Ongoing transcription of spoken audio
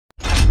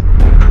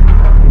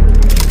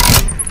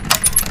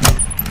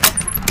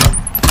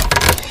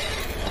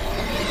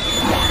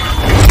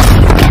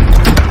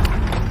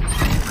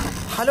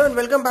and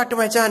welcome back to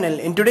my channel.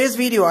 In today's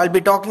video I'll be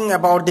talking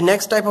about the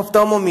next type of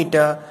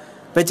thermometer,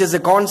 which is a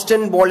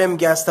constant volume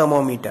gas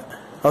thermometer.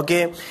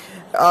 Okay,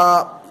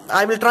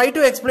 I will try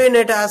to explain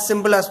it as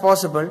simple as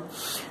possible.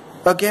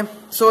 Okay,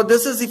 so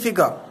this is the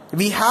figure.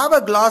 We have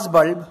a glass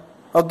bulb.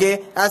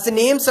 Okay, as the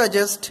name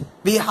suggests,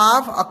 we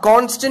have a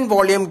constant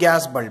volume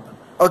gas bulb.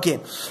 Okay,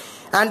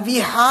 and we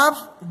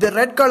have the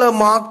red color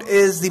marked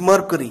is the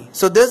mercury.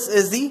 So this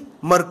is the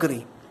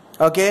mercury.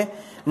 Okay,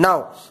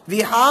 now we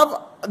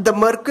have the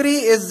mercury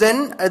is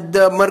then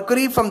the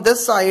mercury from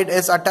this side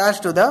is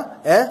attached to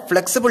the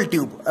flexible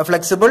tube, a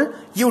flexible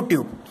U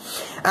tube,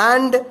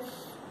 and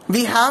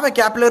we have a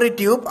capillary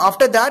tube.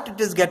 After that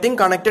it is getting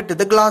connected to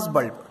the glass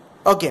bulb.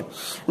 Okay,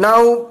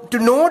 now to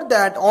note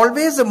that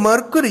always the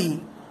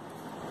mercury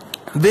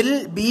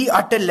will be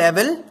at a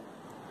level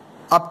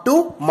up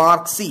to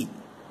mark C.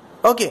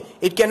 Okay,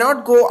 it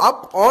cannot go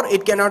up or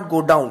it cannot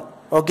go down.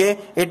 Okay,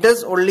 it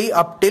is only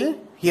up till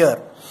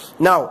here.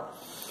 Now,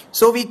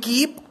 so we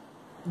keep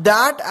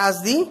that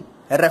as the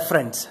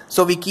reference.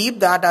 So we keep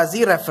that as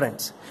the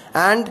reference,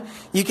 and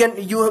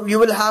you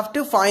will have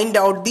to find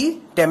out the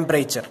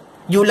temperature.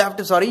 You will have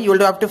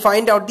to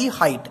find out the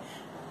height,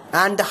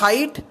 and the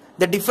height,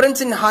 the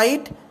difference in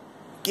height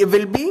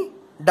will be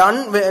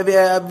done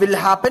will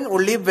happen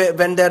only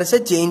when there is a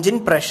change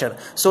in pressure.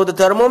 So the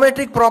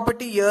thermometric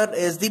property here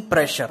is the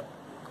pressure.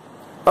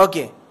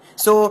 Okay,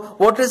 so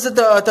what is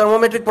the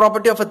thermometric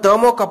property of a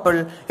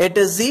thermocouple? It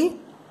is the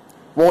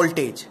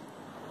voltage.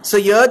 So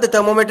here the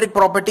thermometric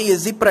property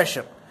is the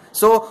pressure.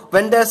 So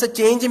when there is a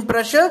change in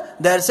pressure,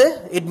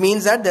 it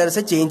means that there is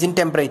a change in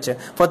temperature.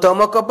 For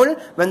thermocouple,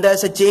 when there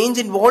is a change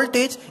in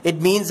voltage, it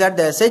means that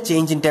there is a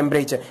change in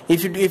temperature.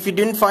 If you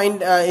didn't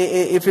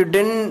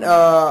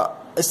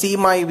see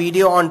my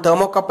video on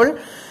thermocouple,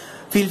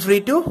 feel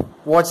free to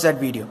watch that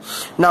video.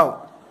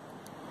 Now,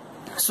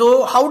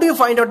 so how do you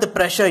find out the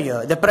pressure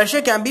here? The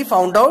pressure can be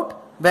found out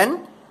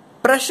when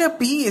pressure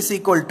P is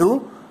equal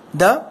to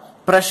the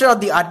pressure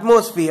of the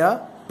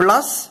atmosphere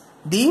plus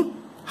the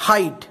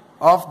height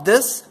of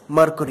this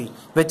mercury,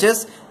 which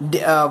is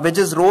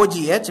rho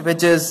GH,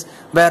 which is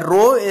where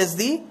rho is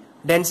the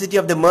density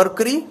of the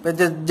mercury, with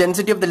the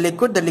density of the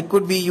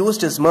liquid we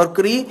used is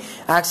mercury,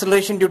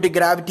 acceleration due to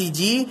gravity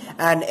G,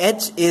 and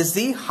H is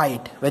the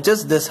height, which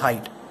is this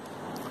height.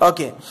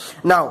 Okay,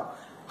 now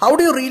how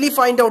do you really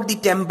find out the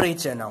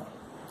temperature now?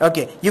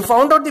 Okay, you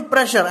found out the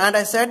pressure, and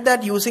I said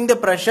that using the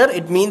pressure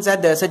it means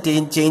that there is a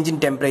change in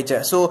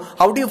temperature. So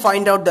how do you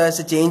find out there is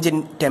a change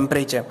in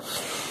temperature?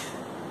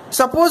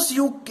 Suppose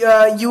you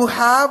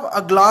have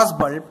a glass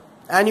bulb,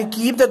 and you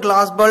keep the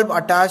glass bulb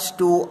attached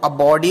to a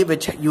body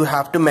which you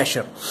have to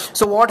measure.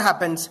 So what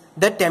happens?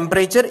 The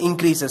temperature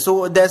increases.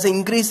 So there's an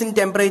increase in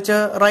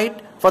temperature,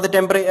 right, for the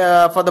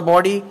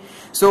body.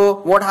 So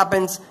what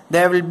happens?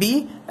 There will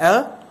be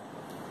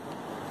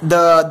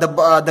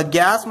the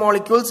gas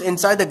molecules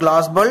inside the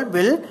glass bulb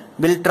will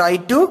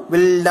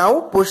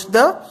now push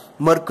the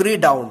mercury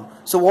down.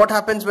 So what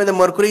happens when the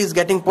mercury is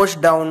getting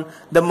pushed down?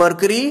 The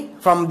mercury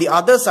from the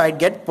other side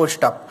get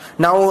pushed up.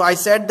 Now I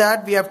said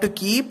that we have to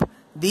keep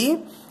the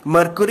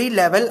mercury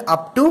level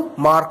up to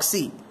mark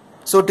C.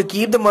 So to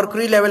keep the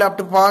mercury level up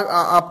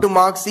to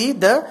mark C,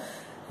 the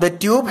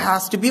tube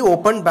has to be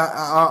opened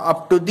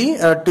up to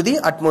the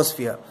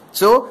atmosphere.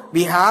 So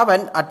we have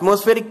an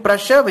atmospheric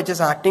pressure which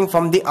is acting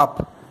from the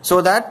up,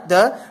 so that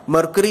the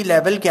mercury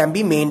level can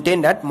be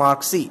maintained at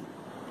mark C.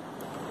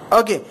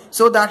 Okay,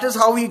 so that is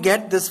how you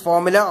get this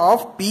formula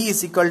of P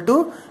is equal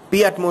to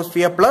P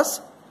atmosphere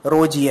plus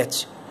rho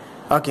GH.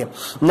 Okay,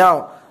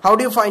 now how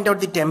do you find out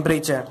the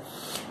temperature?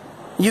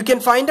 You can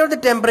find out the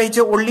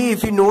temperature only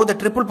if you know the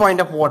triple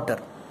point of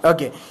water.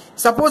 Okay,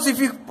 suppose if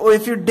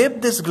you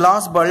dip this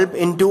glass bulb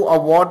into a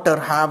water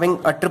having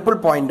a triple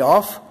point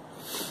of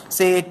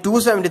say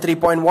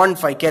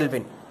 273.15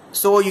 Kelvin.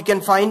 So you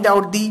can find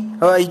out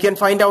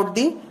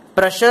the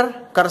pressure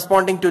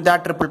corresponding to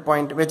that triple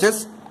point, which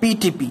is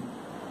PTP.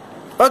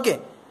 Okay,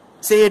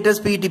 say it is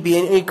PTP,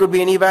 and it could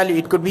be any value,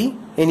 it could be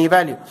any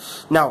value.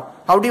 Now,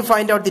 how do you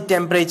find out the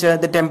temperature?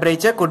 The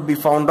temperature could be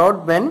found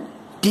out when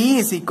T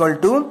is equal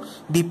to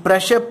the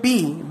pressure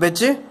P,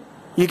 which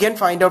you can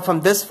find out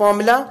from this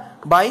formula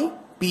by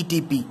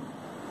PTP.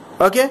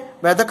 Okay,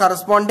 where the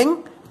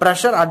corresponding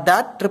pressure at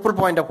that triple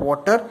point of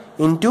water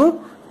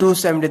into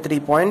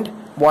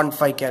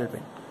 273.15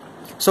 Kelvin.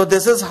 So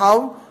this is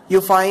how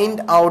you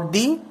find out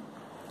the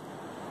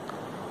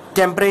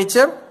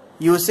temperature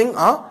using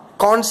a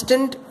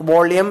constant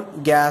volume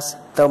gas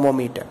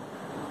thermometer.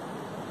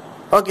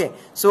 Okay,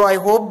 so I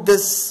hope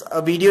this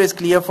video is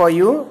clear for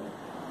you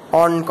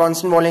on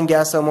constant volume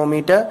gas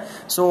thermometer.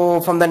 So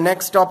from the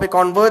next topic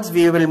onwards,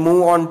 we will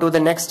move on to the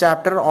next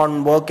chapter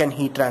on work and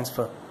heat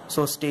transfer.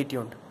 So stay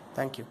tuned.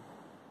 Thank you.